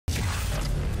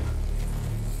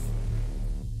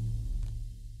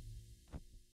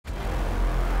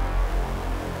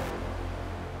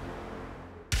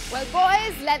Well,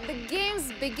 boys, let the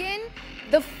games begin.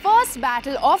 The first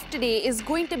battle of today is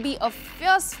going to be a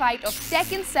fierce fight of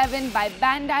Tekken 7 by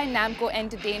Bandai Namco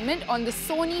Entertainment on the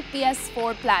Sony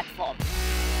PS4 platform.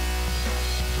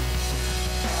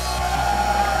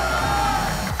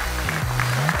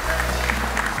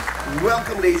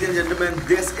 Welcome, ladies and gentlemen.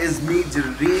 This is me,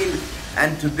 Jareen,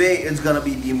 and today it's gonna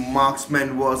be the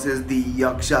Marksmen versus the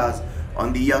Yakshas.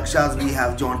 On the Yakshas, we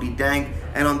have JauntyTank,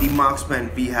 and on the Marksmen,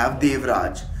 we have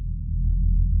Devraj.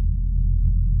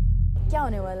 क्या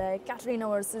होने वाला है? Katrina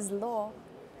versus law.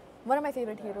 One of my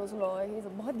favorite heroes, Law. He's a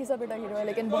बहुत घिसा पिटा hero है,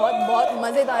 लेकिन बहुत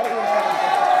मजेदार hero है.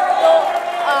 So,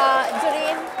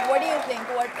 Jareen, what do you think?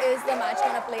 What is the match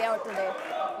gonna play out today?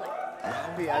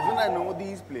 As in I know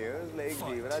these players, like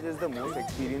Devraj is the most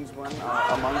experienced one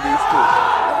among these two.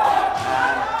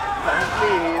 And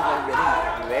currently he is like getting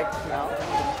wrecked now.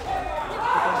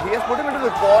 He has put him into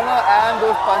the corner and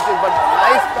those punches, but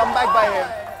nice comeback by him.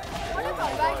 What a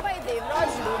comeback by Devraj,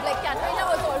 dude. Like Katrina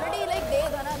was already like de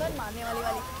dhanadan marne wali.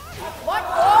 What?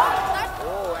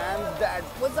 Oh, and that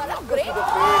was that a break? To the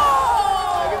face,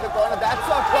 like in the corner. That's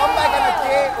a comeback and a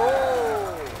KO.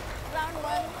 Round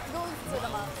 1 goes to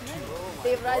the Marksmen.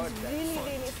 Devraj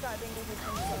really starting to hit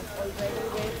himself already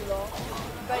with Law.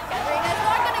 But Katrina is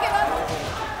not going to give up.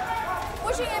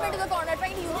 Pushing him into the corner,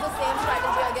 trying to use the same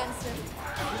strategy against him.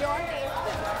 Jaunty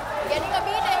getting a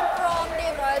beating from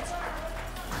Devraj.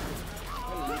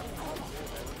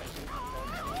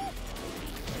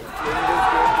 Playing this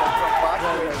game for past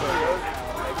 20 years.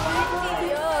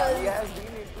 He has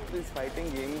been into this fighting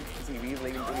game series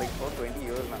for 20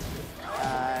 years now.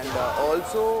 And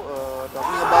also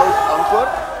talking about Ankur,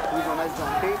 who is known as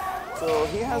Jaunty. So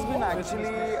he has been actually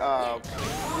the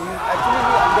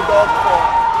underdog for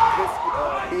this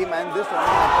team and this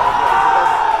tournament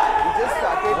because he just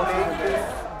started playing this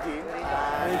game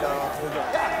and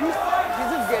he's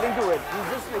just getting to it. He's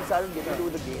just started getting to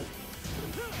the game.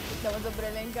 That was a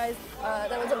brilliant, guys.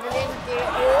 That was a brilliant KO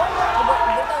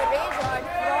with a rage art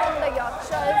from the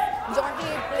Yakshas. Jaunty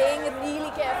playing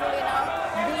really carefully now,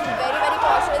 being very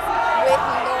cautious with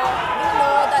Law. We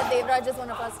know that Devraj is one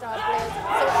of our star players, so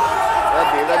it's going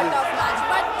to be a tough match.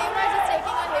 But Devraj is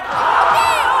taking a hit.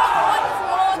 Okay, once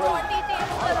more, Jaunty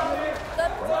takes the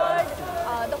third.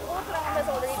 The fourth round has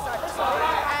already started,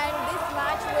 and this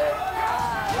match will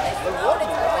round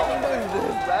itself, I think.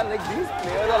 Like these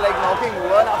players are like knocking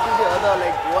one after the other.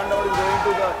 Like one down is going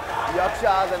to the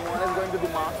Yakshas and one is going to the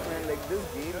Marksmen. Like this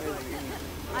game is really.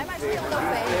 I'm actually on the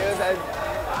fence.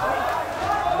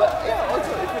 But yeah, also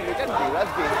if you look at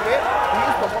Devraj's gameplay, he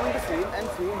is performing the same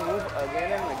move again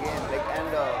and again. Like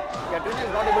Katrina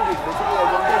is not able to. Basically,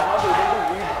 Jaunty is not able to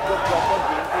read the proper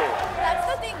gameplay. That's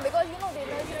the thing because you know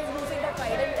Devraj is using the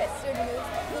tried and tested moves.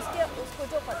 उसको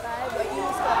जो पता है वही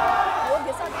use कर रहा है. वो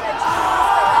घिसा पिटा यूज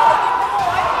कर रहा है,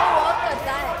 लेकिन वो वर्क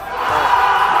करता है.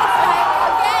 This time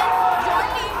again,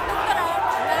 Jaunty took the round.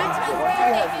 Match has been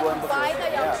taken by the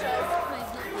Yakshas.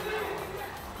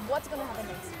 What's going to happen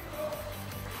next?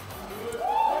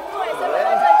 तो ऐसे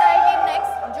पता चलता है कि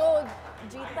next जो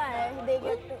जीतता है, they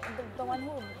get the one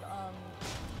who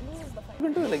loses the fight. I've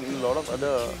been to like a lot of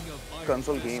other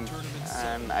console games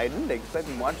and I didn't expect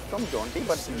much from Jaunty,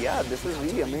 but yeah, this is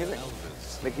really amazing.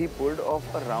 Like he pulled off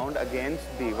a round against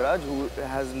Devraj, who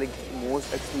has like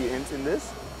most experience in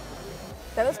this.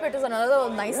 Devil Spit is another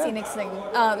nice scenic thing.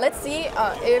 Let's see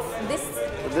if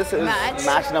this is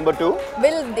match number 2.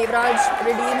 Will Devraj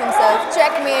redeem himself?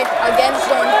 Checkmate against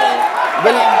Jaunty.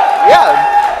 Well, yeah,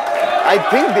 I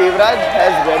think Devraj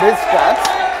has read his stats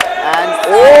and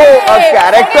a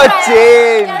character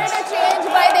change. Character change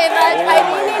by Devraj. I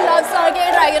really love Sergei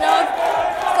Dragunov.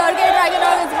 Sergei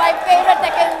Dragunov is my favorite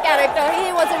Tekken character.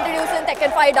 He was introduced in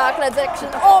Tekken 5 Dark Resurrection.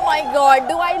 Oh my god,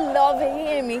 do I love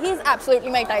him. He's absolutely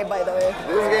my type, by the way.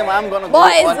 This game I'm gonna go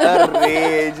on a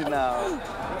rage now.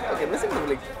 Okay, listen to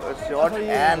like a shot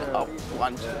and a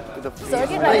punch to the face.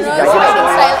 Sergei Dragunov's fighting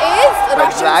style is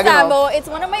Russian Sambo. It's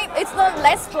it's the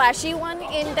less flashy one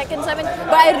in Tekken 7,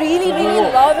 but I really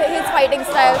love his fighting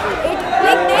style.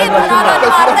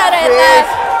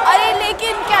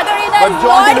 But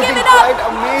Jaunty looking quite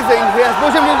amazing. He has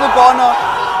pushed him into the corner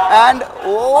and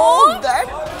that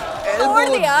elbow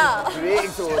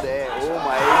breaks over there. Oh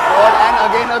my god. And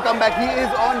again a comeback. He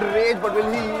is on rage, but will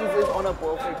he use this on a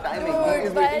perfect timing? He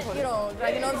is waiting for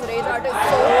Dragunov's rage art is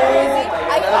so crazy.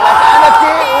 And a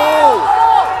KO.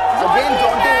 Again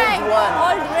Jaunty is one.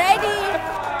 Already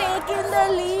taking the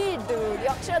lead, dude.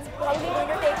 Yakshas probably going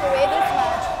to take away this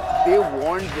match. They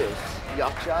want this.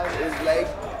 Yakshas is like,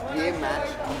 ये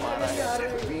match हमारा है.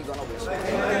 We gonna win.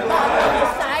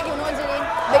 Sad, Jareen,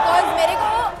 because मेरे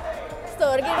को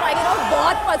circuit micro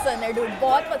बहुत पसंद है dude,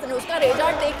 बहुत पसंद है. उसका रेज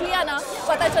आउट देख लिया ना,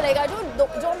 पता चलेगा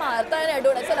जो मारता है ना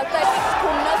dude, ऐसा लगता है कि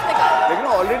खुन्नस निकाल रहा है. लेकिन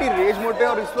ऑलरेडी रेज मोटे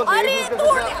और इस वक्त रेज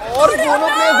और दोनों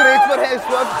प्लेयर्स रेज पर है इस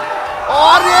वक्त.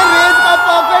 और ये रेज का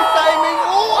perfect timing.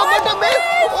 Oh but a miss.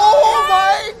 Oh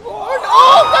my God.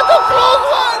 Oh such a close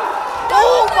one.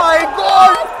 Oh my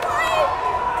god.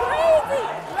 Crazy.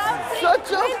 Such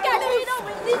a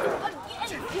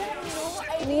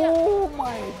Oh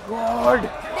my god.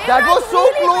 That was so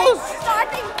close.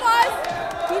 Starting fast.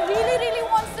 He really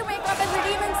wants to make up and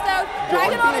redeem himself.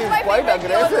 Jaunty is quite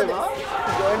aggressive, huh?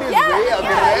 Jaunty is very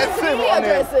aggressive really on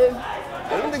aggressive. him.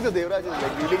 I don't think the Devraj is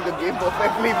like reading the game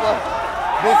perfectly for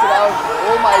this round.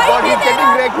 Oh my god, he's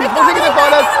getting wrecked. He's pushing in the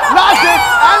corners. Last hit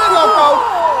and a knockout.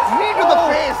 Knee to the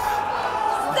face.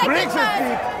 Breaks his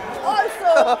teeth.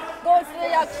 Also goes to the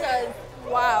Yakshas.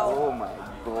 Wow. Oh my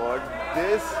god,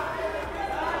 this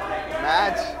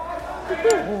match.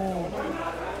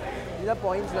 These are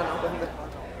points now.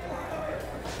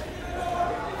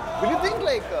 Will you think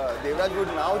like Devraj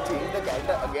would now change the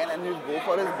character again and he'll go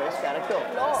for his best character?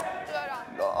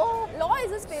 No. Law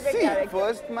is his favorite See, character.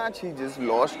 first match he just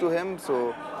lost to him, so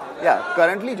yeah,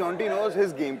 currently Jaunty knows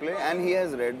his gameplay and he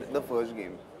has read the first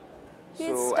game.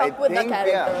 He's so stuck with the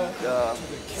character.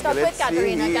 Stuck with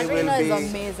Katarina. Katarina is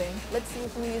amazing. Let's see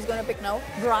who he's going to pick now.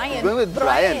 Brian. Going with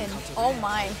Brian. Oh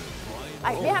my.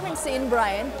 We haven't seen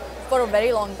Brian for a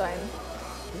very long time.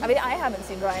 I mean, I haven't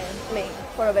seen Brian playing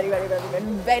for a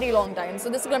very long time. So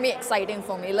this is going to be exciting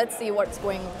for me. Let's see what's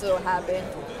going to happen.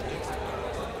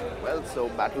 Well, so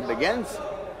battle begins.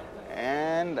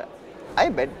 And I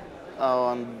bet,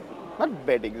 not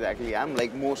bet exactly, I'm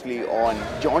like mostly on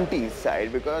Jaunty's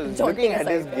side because looking at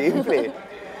his gameplay,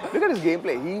 look at his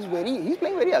gameplay, he's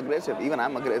playing very aggressive. Even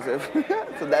I'm aggressive.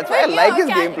 So that's why I like his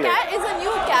gameplay. Cat is a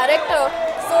new character.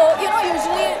 So, you know,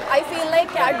 usually I feel like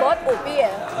Cat बहुत OP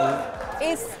है.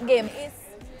 इस game, इस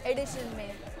edition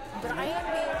में. Brian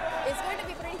is going to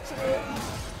be pretty chill.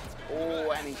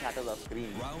 Oh, and he shatters our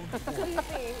screen.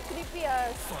 Creepy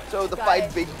as. So the fight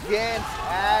begins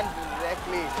and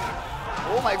directly.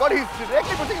 Oh my god, he's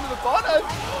directly pushing into the corners.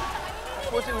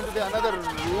 Pushing into the another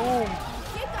room.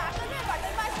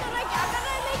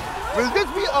 Will this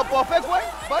be a perfect one?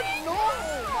 But no! Oh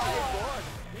my god.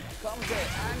 Comes there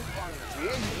and on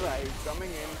rage drive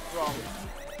coming in from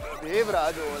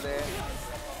Devraj over there.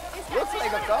 Looks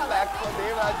like a comeback for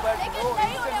Devraj, but no,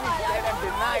 instantly dead and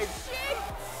denied.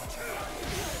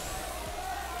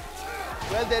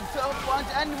 Well, there's a punch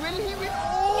and will he win?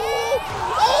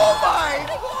 Oh my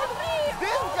god!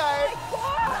 This guy!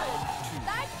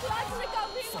 That clutch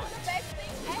recovery was the best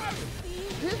thing I have seen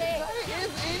This today. guy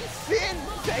is insane!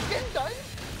 Second time?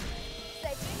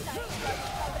 Second time clutch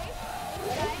recovery.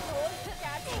 This guy knows the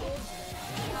Cat moves.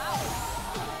 How?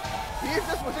 He's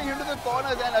just pushing into the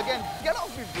corners and again, get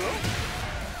off me, bro!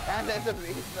 And there's a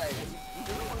race drive. He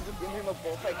doesn't want to give him a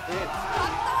perfect hit.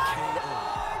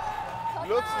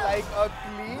 Looks like a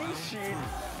clean sheet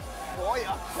for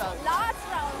Yakshas. Last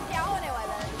round, क्या होने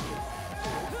वाला है?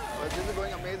 But this is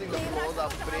going amazing. The floors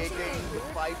are breaking. The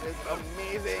fight is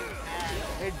amazing. And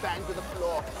hit bang to the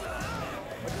floor.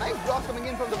 But nice blocks coming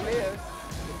in from the players.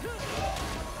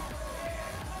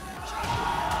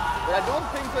 But I don't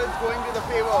think so it's going to the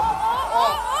favor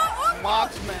of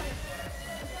Marksmen.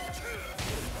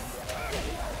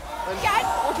 Cat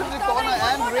Push in the corner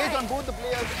and rage on both the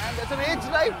players. And there's a rage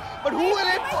drive. But who will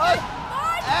hit first?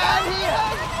 And he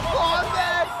has gone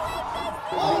there.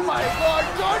 Oh my god,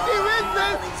 Jaunty wins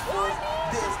this!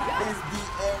 This is the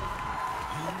end.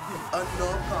 A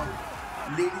knockout.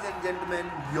 Ladies and gentlemen,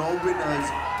 your winners,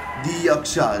 the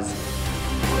Yakshas.